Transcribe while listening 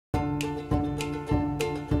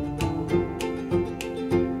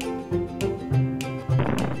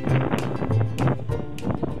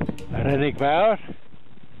Arenig Fach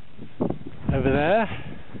over there,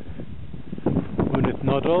 Unit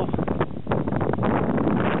Nodal. Then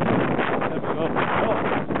we've got the top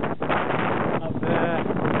up there,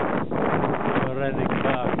 Arenig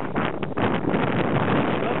Fach.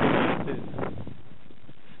 Lovely mountain,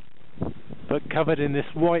 but covered in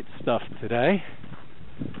this white stuff today.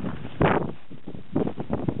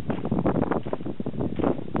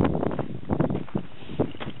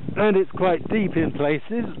 And it's quite deep in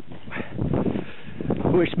places,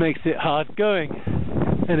 which makes it hard going.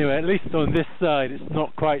 Anyway, at least on this side it's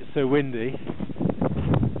not quite so windy.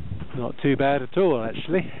 Not too bad at all,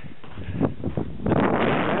 actually.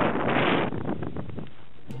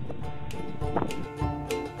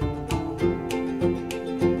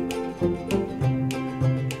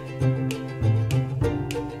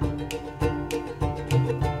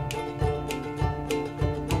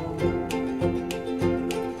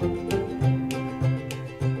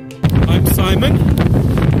 I'm Simon.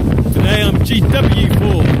 Today I'm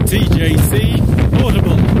GW4 TJC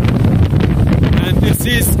Audible, and this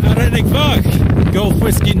is Arenig Fach, Golf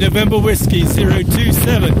Whiskey November Whiskey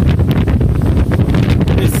 027.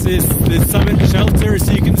 This is the summit shelter, as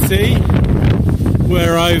you can see,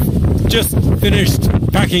 where I've just finished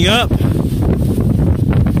packing up,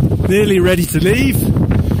 nearly ready to leave.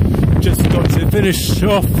 Just got to finish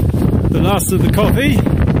off the last of the coffee,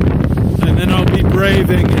 and then I'll be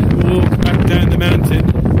braving the walk back down the mountain.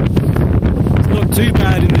 It's not too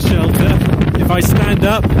bad in the shelter. If I stand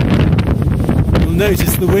up, you'll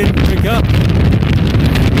notice the wind pick up,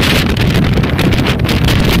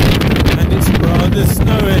 and it's rather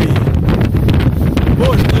snowy.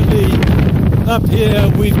 Fortunately, up here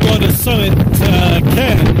we've got a summit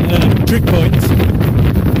trig point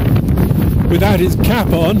without its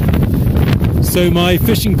cap on, so my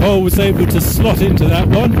fishing pole was able to slot into that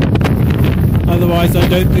one. Otherwise I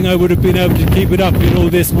don't think I would have been able to keep it up in all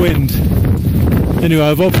this wind. Anyway,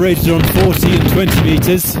 I've operated on 40 and 20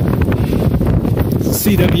 metres,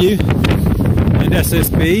 CW and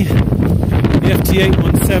SSB. The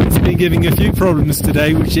FT817's been giving a few problems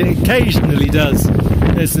today, which it occasionally does.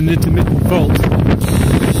 There's an intermittent fault.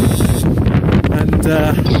 And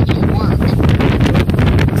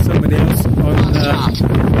somebody else on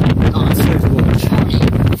safe watch.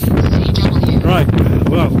 Right,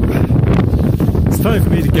 well, it's time for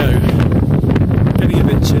me to go. Getting a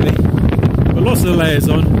bit chilly. Got lots of layers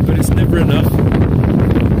on, but it's never enough.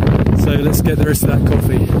 So let's get the rest of that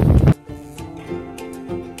coffee.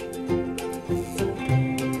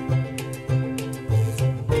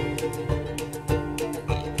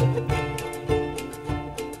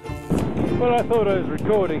 Well, I thought I was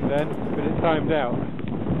recording then, but it timed out.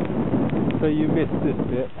 So you missed this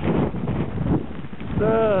bit.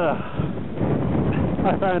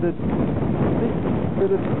 I found a deep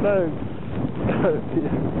bit of stone. Oh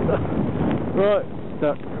dear. Right,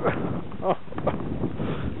 stuck. Oh,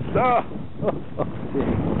 oh, oh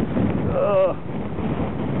dear.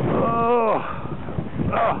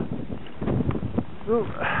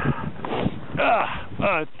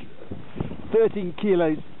 Oh, 13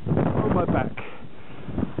 kilos on my back.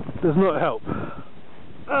 Does not help.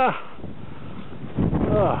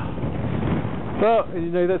 Well, you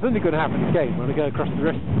know, that's only going to happen again when I go across the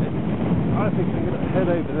rest of it. I think I'm going to head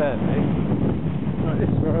over there, mate. Right, this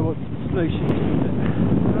is where I want some snowshoes.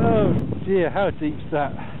 Oh dear, how deep's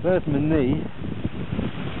that? There's my knee.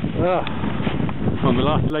 On the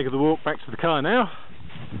last leg of the walk back to the car now.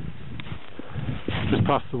 Just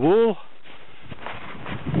past the wall.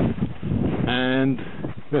 And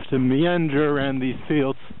we have to meander around these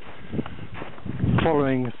fields,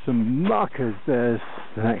 following some markers. There's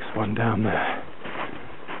the next one down there.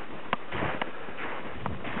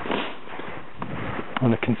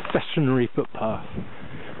 On a concessionary footpath.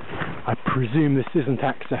 I presume this isn't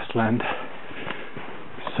access land,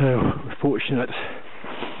 so we're fortunate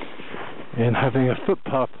in having a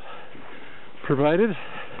footpath provided,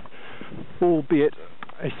 albeit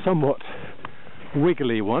a somewhat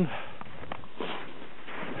wiggly one.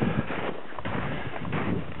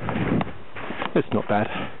 It's not bad.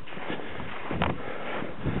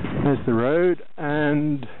 There's the road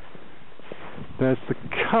and there's the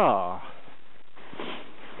car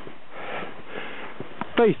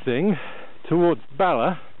facing towards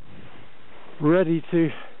Bala, ready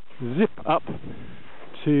to zip up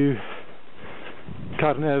to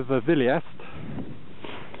Carnarvon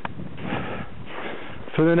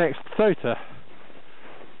for the next SOTA.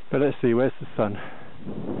 But let's see, where's the sun?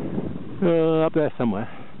 Up there somewhere.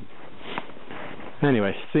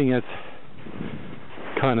 Anyway, seeing as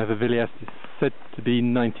Carnarvon is said to be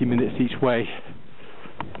 90 minutes each way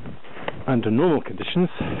under normal conditions,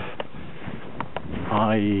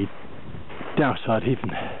 I doubt I'd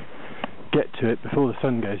even get to it before the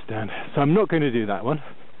sun goes down, so I'm not going to do that one.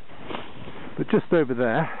 But just over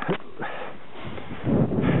there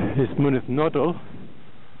is NW-027,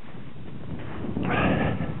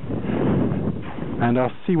 and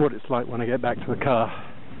I'll see what it's like when I get back to the car,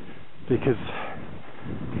 because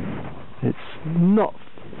it's not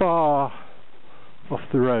far off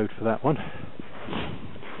the road for that one.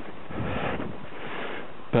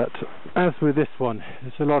 But as with this one,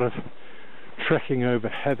 there's a lot of trekking over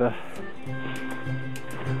heather.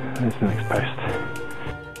 There's the next post.